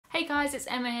guys, it's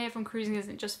Emma here from Cruising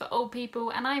Isn't Just for Old People,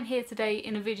 and I'm here today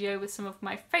in a video with some of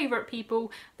my favourite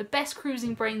people, the best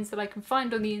cruising brains that I can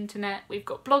find on the internet. We've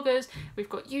got bloggers, we've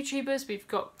got YouTubers, we've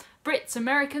got Brits,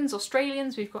 Americans,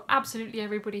 Australians, we've got absolutely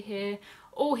everybody here,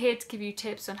 all here to give you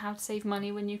tips on how to save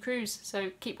money when you cruise, so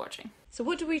keep watching. So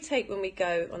what do we take when we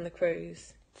go on the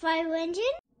cruise? Fire engine?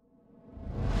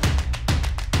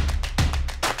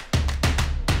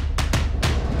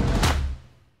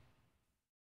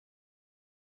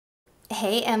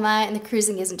 Hey Emma and the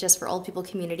Cruising Isn't Just for Old People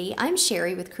community. I'm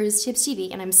Sheri with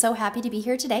CruiseTipsTV and I'm so happy to be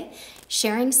here today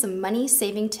sharing some money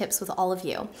saving tips with all of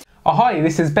you. Oh hi,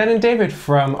 this is Ben and David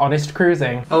from Honest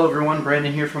Cruising. Hello everyone,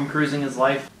 Brandon here from Cruising is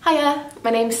Life. Hiya, my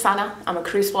name's Sanna. I'm a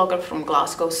cruise blogger from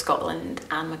Glasgow, Scotland,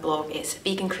 and my blog is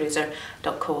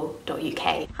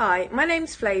vegancruiser.co.uk. Hi, my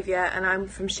name's Flavia and I'm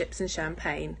from Ships and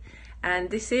Champagne, and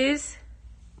this is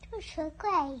Joshua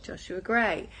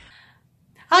Gray.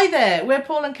 Hi there, we're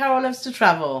Paul and Carol Loves to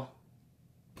Travel.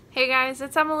 Hey guys,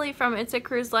 it's Emily from It's a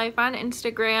Cruise Life on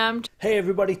Instagram. Hey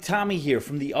everybody, Tommy here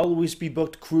from the Always Be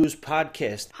Booked Cruise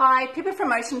podcast. Hi, Pippa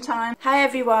from Ocean Time. Hi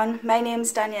everyone, my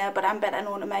name's Danielle, but I'm better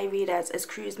known to my readers as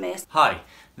Cruise Miss. Hi,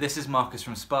 this is Marcus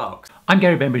from Sparks. I'm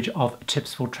Gary Bembridge of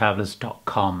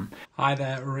tipsfortravellers.com. Hi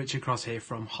there, Richard Cross here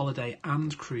from Holiday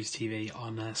and Cruise TV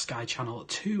on Sky Channel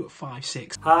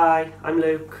 256. Hi, I'm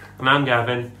Luke. And I'm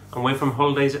Gavin, and we're from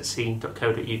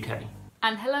holidaysatsea.co.uk.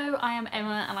 And hello, I am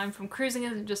Emma and I'm from Cruising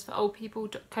Isn't Just for Old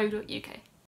People.co.uk.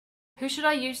 Who should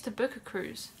I use to book a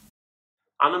cruise?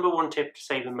 Our number one tip to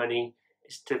saving money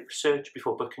is to research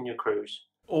before booking your cruise.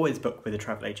 Always book with a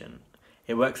travel agent.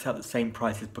 It works out the same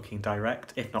price as booking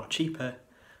direct, if not cheaper,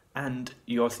 and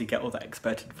you obviously get all that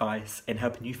expert advice in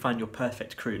helping you find your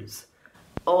perfect cruise.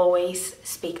 Always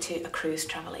speak to a cruise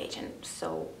travel agent.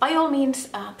 So by all means,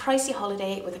 price your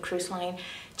holiday with a cruise line,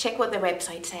 check what their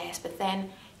website says, but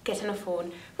then get on a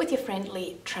phone with your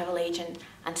friendly travel agent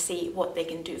and see what they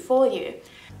can do for you.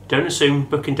 Don't assume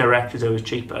booking direct is always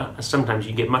cheaper, as sometimes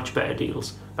you get much better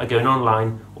deals by going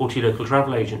online or to your local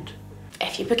travel agent.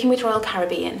 If you're booking with Royal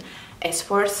Caribbean, it's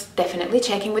worth definitely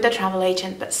checking with a travel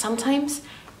agent, but sometimes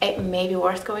it may be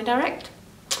worth going direct.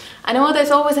 I know there's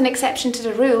always an exception to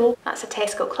the rule. That's a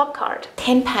Tesco Club card.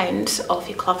 £10 off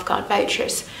your Club card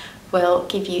vouchers will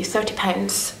give you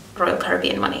 £30 Royal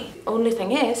Caribbean money. Only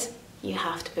thing is, you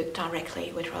have to book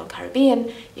directly with Royal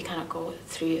Caribbean. You cannot go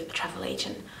through a travel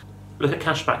agent. Look at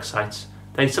cashback sites.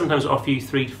 They sometimes offer you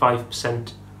 3 to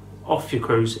 5% off your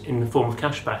cruise in the form of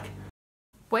cashback.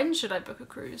 When should I book a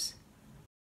cruise?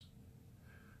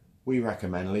 We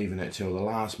recommend leaving it till the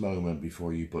last moment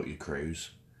before you book your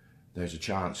cruise. There's a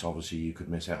chance obviously you could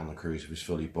miss out on the cruise if it's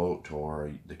fully booked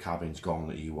or the cabin's gone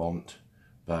that you want,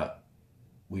 but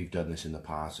we've done this in the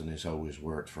past and it's always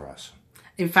worked for us.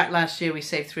 In fact, last year we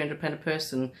saved £300 a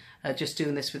person just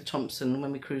doing this with Thompson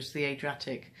when we cruised the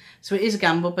Adriatic. So it is a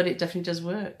gamble, but it definitely does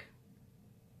work.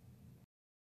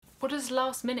 What does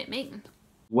last minute mean?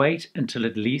 Wait until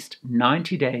at least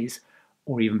 90 days,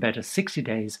 or even better 60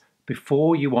 days,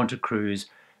 before you want to cruise,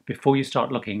 before you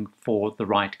start looking for the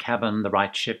right cabin, the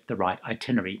right ship, the right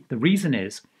itinerary. The reason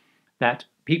is that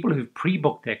people who've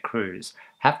pre-booked their cruise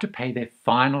have to pay their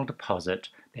final deposit,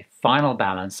 their final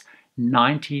balance,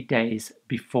 90 days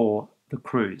before the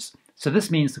cruise. So this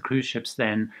means the cruise ships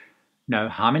then know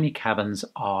how many cabins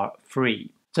are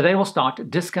free. So they will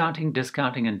start discounting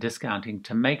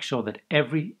to make sure that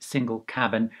every single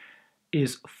cabin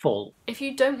is full. If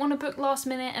you don't want to book last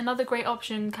minute, another great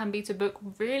option can be to book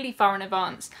really far in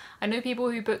advance. I know people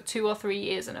who book 2 or 3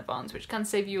 years in advance, which can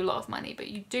save you a lot of money, but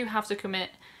you do have to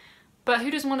commit. But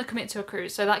who doesn't want to commit to a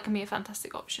cruise? So that can be a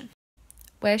fantastic option.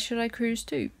 Where should I cruise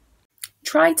to?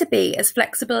 Try to be as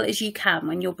flexible as you can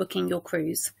when you're booking your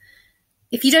cruise.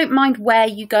 If you don't mind where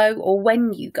you go or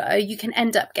when you go, you can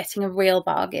end up getting a real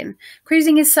bargain.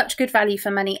 Cruising is such good value for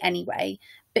money anyway,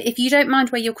 but if you don't mind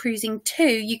where you're cruising to,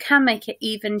 you can make it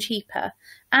even cheaper.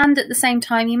 And at the same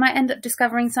time, you might end up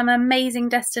discovering some amazing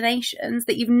destinations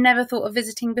that you've never thought of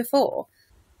visiting before.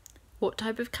 What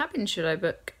type of cabin should I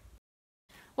book?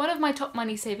 One of my top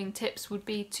money saving tips would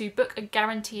be to book a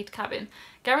guaranteed cabin.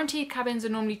 Guaranteed cabins are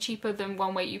normally cheaper than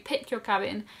one where you pick your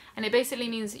cabin, and it basically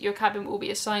means that your cabin will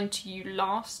be assigned to you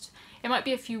last. It might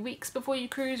be a few weeks before you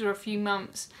cruise or a few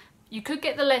months. You could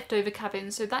get the leftover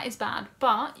cabin, so that is bad,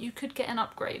 but you could get an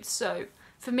upgrade. So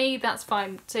for me, that's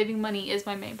fine. Saving money is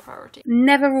my main priority.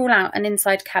 Never rule out an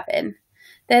inside cabin.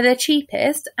 They're the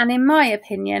cheapest, and in my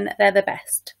opinion, they're the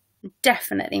best.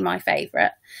 Definitely my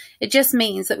favourite. It just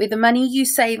means that with the money you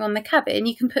save on the cabin,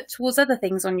 you can put towards other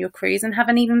things on your cruise and have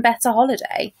an even better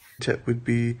holiday. Tip would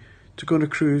be to go on a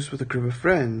cruise with a group of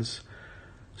friends.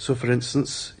 So for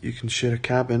instance, you can share a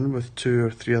cabin with 2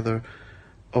 or 3 other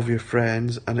of your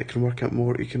friends, and it can work out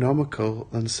more economical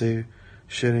than, say,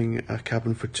 sharing a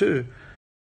cabin for 2.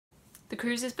 The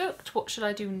cruise is booked. What should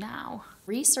I do now?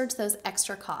 Research those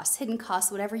extra costs, hidden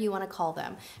costs, whatever you want to call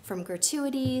them, from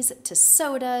gratuities to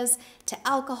sodas to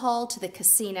alcohol to the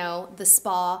casino, the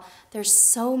spa. There's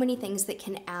so many things that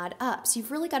can add up. So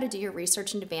you've really got to do your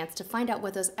research in advance to find out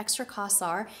what those extra costs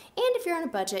are. And if you're on a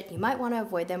budget, you might want to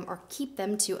avoid them or keep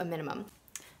them to a minimum.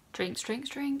 Drinks, drinks,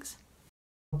 drinks.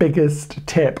 Biggest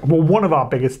tip, well, one of our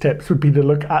biggest tips would be to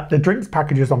look at the drinks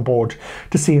packages on board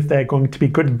to see if they're going to be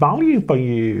good value for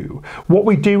you. What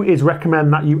we do is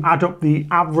recommend that you add up the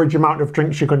average amount of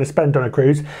drinks you're going to spend on a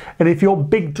cruise, and if you're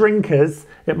big drinkers,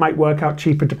 it might work out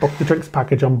cheaper to book the drinks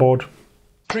package on board.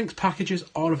 Drinks packages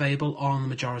are available on the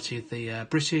majority of the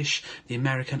British, the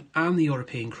American and the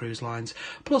European cruise lines.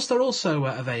 Plus they're also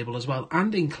available as well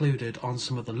and included on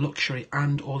some of the luxury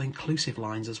and all-inclusive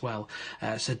lines as well.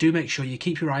 So do make sure you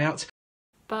keep your eye out.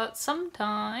 But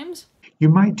sometimes you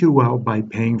might do well by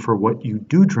paying for what you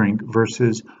do drink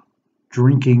versus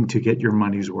drinking to get your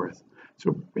money's worth.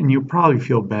 And you'll probably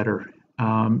feel better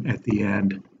at the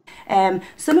end.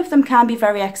 Some of them can be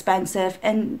very expensive,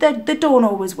 and they don't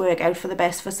always work out for the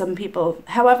best for some people.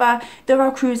 However, there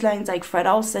are cruise lines like Fred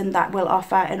Olsen that will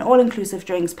offer an all-inclusive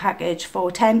drinks package for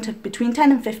between £10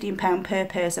 and £15 per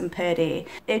person per day.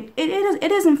 It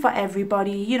isn't for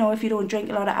everybody. You know, if you don't drink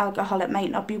a lot of alcohol, it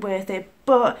might not be worth it.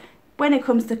 But when it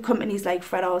comes to companies like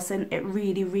Fred Olsen, it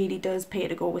really, really does pay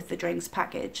to go with the drinks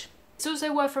package. It's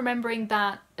also worth remembering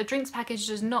that a drinks package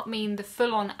does not mean the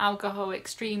full-on alcohol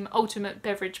extreme ultimate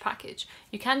beverage package.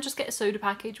 You can just get a soda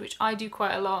package, which I do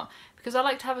quite a lot because I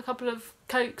like to have a couple of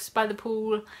Cokes by the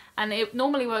pool, and it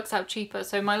normally works out cheaper.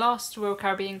 So my last Royal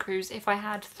Caribbean cruise, if I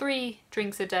had 3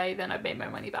 drinks a day, then I'd made my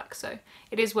money back. So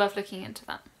it is worth looking into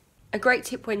that. A great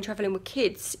tip when travelling with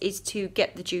kids is to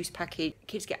get the juice package.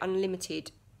 Kids get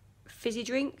unlimited fizzy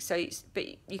drinks, but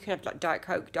you can have like Diet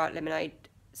Coke, Diet Lemonade,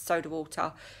 soda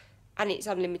water, and it's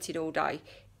unlimited all day.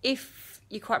 If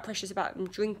you're quite precious about them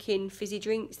drinking fizzy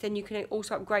drinks, then you can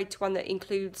also upgrade to one that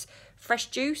includes fresh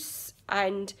juice.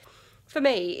 And for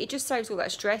me, it just saves all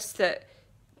that stress that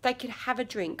they can have a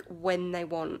drink when they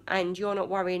want, and you're not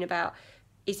worrying about,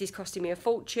 is this costing me a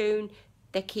fortune?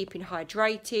 They're keeping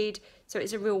hydrated, so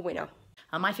it's a real winner.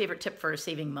 My favorite tip for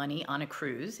saving money on a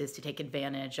cruise is to take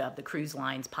advantage of the cruise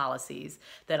line's policies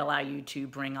that allow you to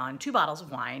bring on 2 bottles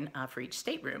of wine for each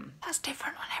stateroom. That's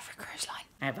different on every cruise line.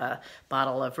 I have a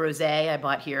bottle of rosé I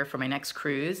bought here for my next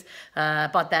cruise.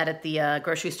 Bought that at the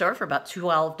grocery store for about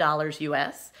 $12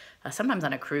 US. Sometimes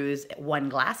on a cruise, 1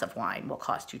 glass of wine will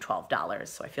cost you $12,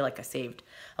 so I feel like I saved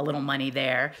a little money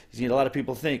there. You know, a lot of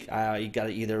people think you got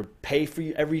to either pay for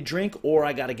every drink or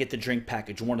I got to get the drink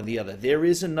package, one or the other. There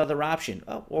is another option,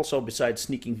 also besides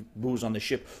sneaking booze on the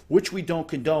ship, which we don't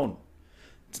condone.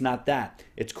 It's not that.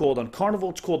 It's called, on Carnival,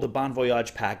 it's called the Bon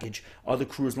Voyage package. Other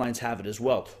cruise lines have it as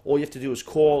well. All you have to do is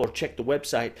call or check the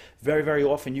website. Very, very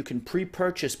often you can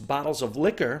pre-purchase bottles of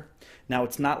liquor. Now,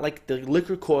 it's not like the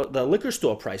liquor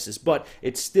store prices, but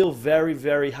it's still very,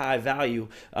 very high value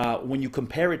when you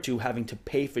compare it to having to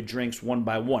pay for drinks one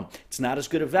by one. It's not as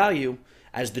good a value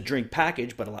as the drink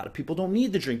package, but a lot of people don't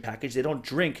need the drink package. They don't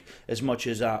drink as much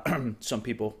as some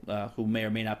people who may or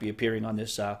may not be appearing on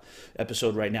this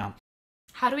episode right now.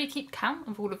 How do we keep count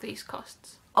of all of these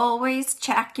costs? Always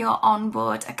check your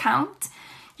onboard account.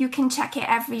 You can check it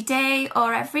every day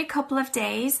or every couple of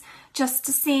days just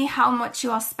to see how much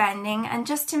you are spending and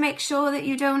just to make sure that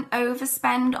you don't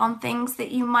overspend on things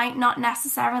that you might not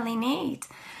necessarily need.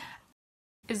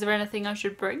 Is there anything I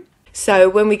should bring? So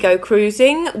when we go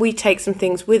cruising, we take some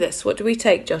things with us. What do we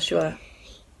take, Joshua?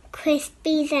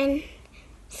 Crispies and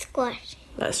squash.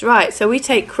 That's right. So we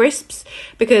take crisps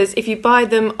because if you buy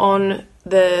them on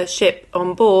the ship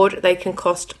on board, they can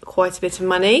cost quite a bit of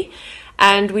money.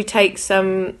 And we take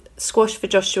some squash for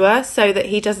Joshua so that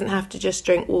he doesn't have to just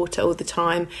drink water all the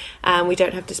time, and we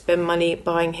don't have to spend money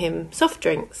buying him soft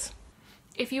drinks.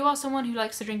 If you are someone who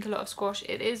likes to drink a lot of squash,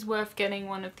 it is worth getting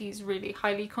one of these really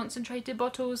highly concentrated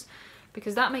bottles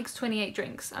because that makes 28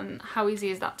 drinks, and how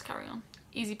easy is that to carry on?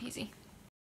 Easy peasy.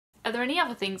 Are there any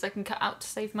other things I can cut out to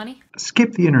save money?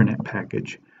 Skip the internet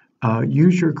package.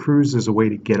 Use your cruise as a way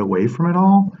to get away from it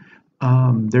all.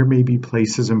 There may be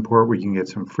places in port where you can get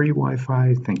some free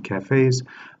Wi-Fi, think cafes,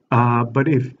 but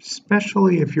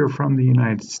especially if you're from the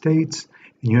United States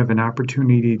and you have an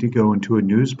opportunity to go into a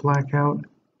news blackout,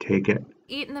 take it.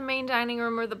 Eat in the main dining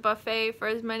room or the buffet for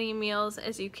as many meals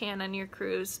as you can on your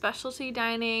cruise. Specialty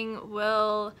dining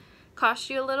will cost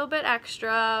you a little bit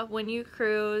extra when you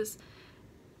cruise.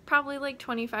 probably like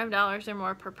 $25 or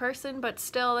more per person, but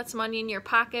still that's money in your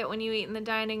pocket when you eat in the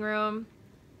dining room.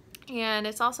 And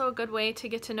it's also a good way to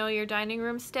get to know your dining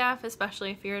room staff,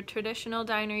 especially if you're a traditional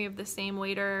diner. You have the same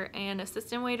waiter and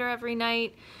assistant waiter every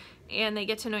night, and they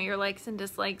get to know your likes and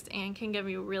dislikes and can give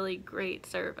you really great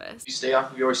service. You stay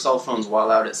off of your cell phones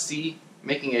while out at sea.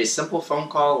 Making a simple phone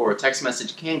call or a text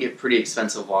message can get pretty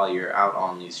expensive while you're out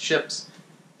on these ships.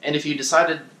 And if you decide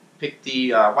to pick the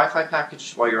Wi-Fi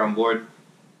package while you're on board,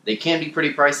 they can be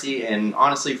pretty pricey, and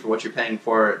honestly, for what you're paying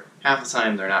for, half the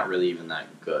time they're not really even that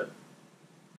good.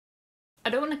 I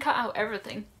don't want to cut out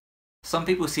everything. Some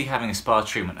people see having a spa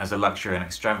treatment as a luxury and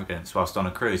extravagance whilst on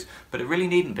a cruise, but it really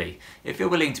needn't be. If you're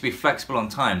willing to be flexible on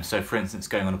time, so for instance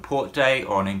going on a port day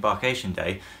or an embarkation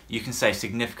day, you can save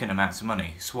significant amounts of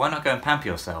money, so why not go and pamper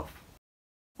yourself?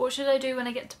 What should I do when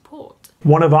I get to port?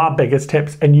 One of our biggest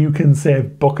tips, and you can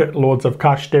save bucket loads of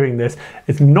cash doing this,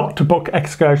 is not to book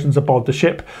excursions aboard the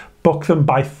ship. Book them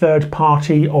by third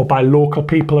party or by local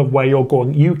people of where you're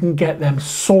going. You can get them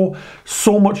so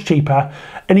much cheaper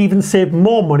and even save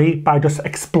more money by just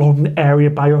exploring the area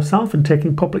by yourself and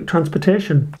taking public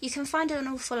transportation. You can find an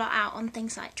awful lot out on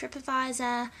things like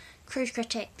TripAdvisor, Cruise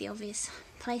Critic, the obvious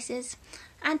places,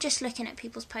 and just looking at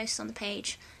people's posts on the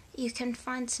page. You can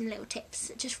find some little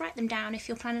tips. Just write them down if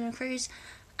you're planning a cruise,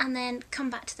 and then come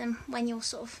back to them when you're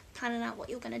sort of planning out what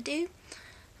you're going to do.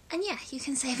 And yeah, you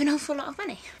can save an awful lot of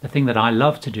money. The thing that I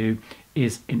love to do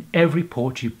is in every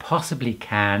port you possibly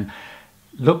can,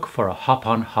 look for a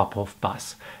hop-on, hop-off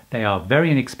bus. They are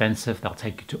very inexpensive. They'll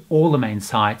take you to all the main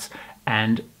sites,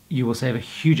 and you will save a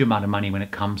huge amount of money when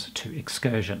it comes to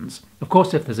excursions. Of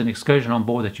course, if there's an excursion on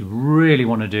board that you really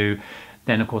want to do,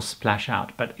 then of course splash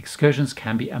out. But excursions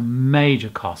can be a major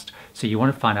cost, so you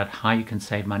want to find out how you can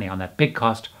save money on that big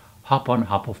cost. Hop-on,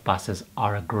 hop-off buses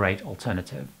are a great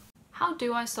alternative. How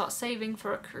do I start saving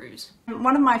for a cruise?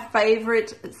 One of my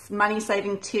favourite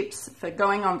money-saving tips for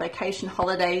going on vacation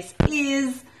holidays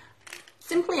is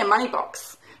simply a money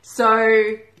box.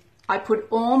 So I put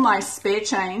all my spare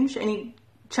change, any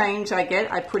change I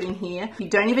get, I put in here. You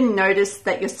don't even notice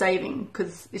that you're saving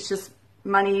because it's just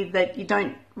money that you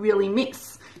don't really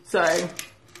miss. So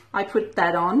I put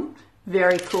that on.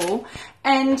 Very cool.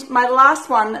 And my last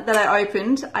one that I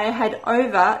opened, I had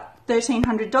over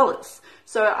 $1,300.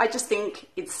 So I just think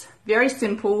it's very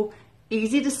simple,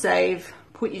 easy to save.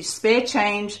 Put your spare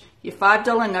change, your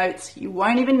 $5 notes, you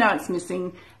won't even know it's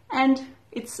missing, and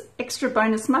it's extra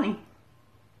bonus money.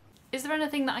 Is there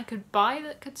anything that I could buy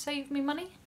that could save me money?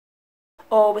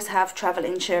 Always have travel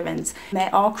insurance.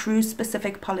 There are cruise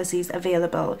specific policies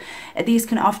available. These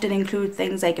can often include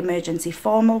things like emergency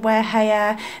formal wear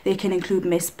hire, they can include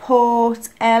missed ports,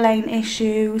 airline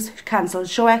issues, cancelled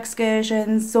shore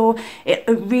excursions. So it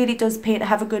really does pay to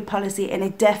have a good policy, and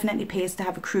it definitely pays to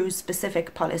have a cruise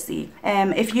specific policy.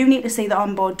 If you need to see the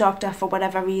onboard doctor for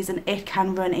whatever reason, it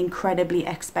can run incredibly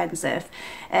expensive.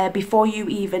 Before you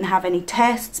even have any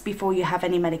tests, before you have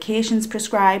any medications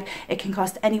prescribed, it can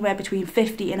cost anywhere between £50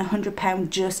 and £100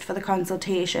 just for the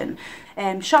consultation.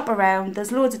 Shop around,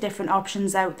 there's loads of different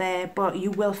options out there, but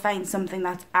you will find something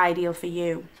that's ideal for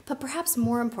you. But perhaps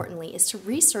more importantly is to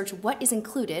research what is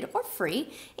included or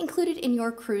free included in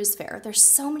your cruise fare. There's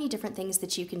so many different things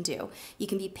that you can do. You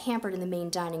can be pampered in the main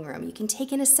dining room, you can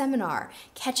take in a seminar,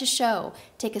 catch a show,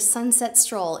 take a sunset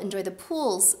stroll, enjoy the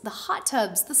pools, the hot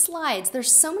tubs, the slides.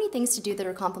 There's so many things to do that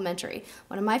are complimentary.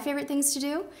 One of my favorite things to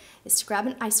do is to grab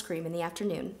an ice cream in the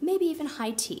afternoon, maybe even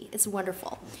high tea. It's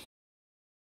wonderful.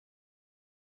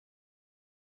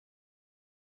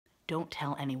 Don't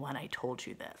tell anyone I told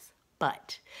you this.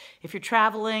 But if you're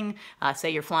traveling, say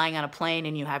you're flying on a plane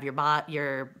and you have your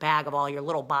bag of all your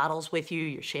little bottles with you,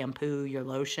 your shampoo, your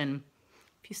lotion,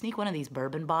 if you sneak one of these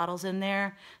bourbon bottles in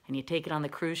there and you take it on the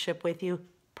cruise ship with you,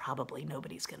 probably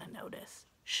nobody's gonna notice.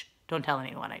 Shh, don't tell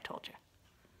anyone I told you.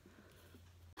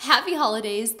 Happy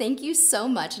holidays. Thank you so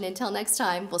much. And until next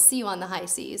time, we'll see you on the high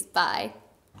seas. Bye.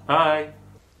 Bye.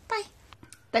 Bye.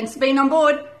 Thanks for being on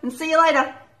board, and see you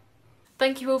later.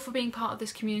 Thank you all for being part of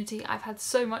this community. I've had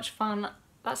so much fun.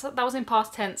 That was in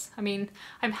past tense. I mean,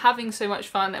 I'm having so much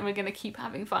fun, and we're going to keep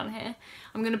having fun here.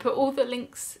 I'm going to put all the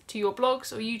links to your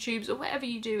blogs or YouTubes or whatever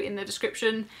you do in the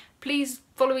description. Please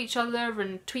follow each other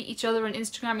and tweet each other and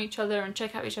Instagram each other and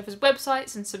check out each other's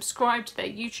websites and subscribe to their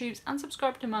YouTubes and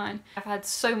subscribe to mine. I've had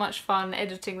so much fun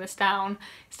editing this down.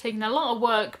 It's taken a lot of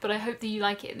work, but I hope that you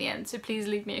like it in the end. So please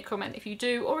leave me a comment if you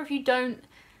do, or if you don't,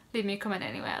 leave me a comment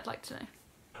anyway. I'd like to know.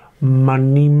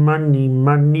 Money, money,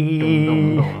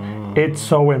 money. It's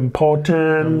so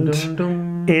important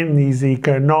in these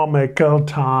economical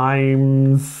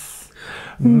times.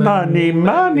 Money,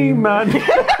 money, money.